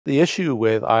The issue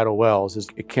with idle wells is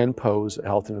it can pose a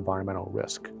health and environmental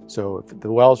risk. So if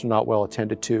the wells are not well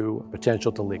attended to,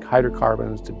 potential to leak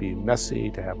hydrocarbons, to be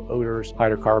messy, to have odors,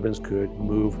 hydrocarbons could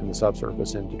move from the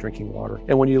subsurface into drinking water.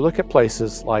 And when you look at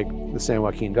places like the San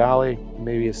Joaquin Valley,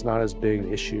 maybe it's not as big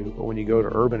an issue, but when you go to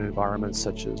urban environments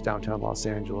such as downtown Los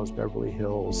Angeles, Beverly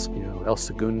Hills, El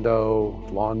Segundo,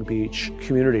 Long Beach,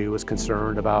 community was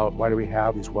concerned about why do we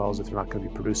have these wells if they're not going to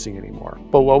be producing anymore.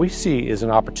 But what we see is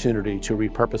an opportunity to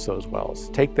repurpose those wells.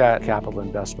 Take that capital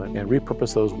investment and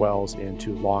repurpose those wells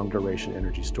into long-duration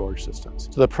energy storage systems.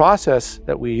 So the process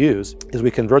that we use is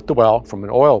we convert the well from an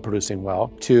oil-producing well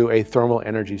to a thermal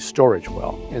energy storage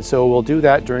well. And so we'll do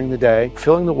that during the day,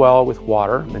 filling the well with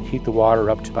water and heat the water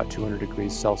up to about 200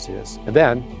 degrees Celsius. And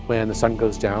then when the sun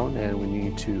goes down and we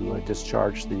need to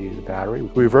discharge the battery,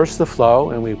 we reverse the flow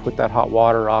and we put that hot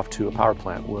water off to a power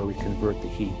plant where we convert the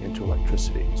heat into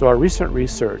electricity. So our recent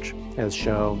research has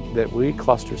shown that we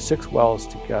cluster 6 wells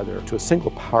together to a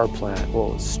single power plant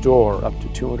will store up to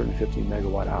 250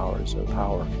 megawatt hours of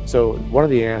power. So one of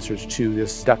the answers to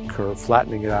this duck curve,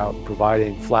 flattening it out,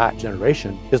 providing flat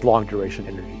generation, is long duration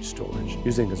energy storage,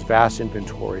 using this vast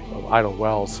inventory of idle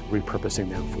wells, repurposing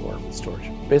them for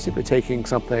storage. Basically taking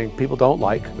something people don't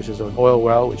like, which is an oil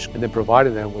well, and then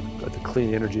providing them with a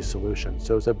clean energy solution.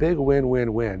 So it's a big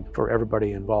win-win-win for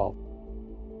everybody involved.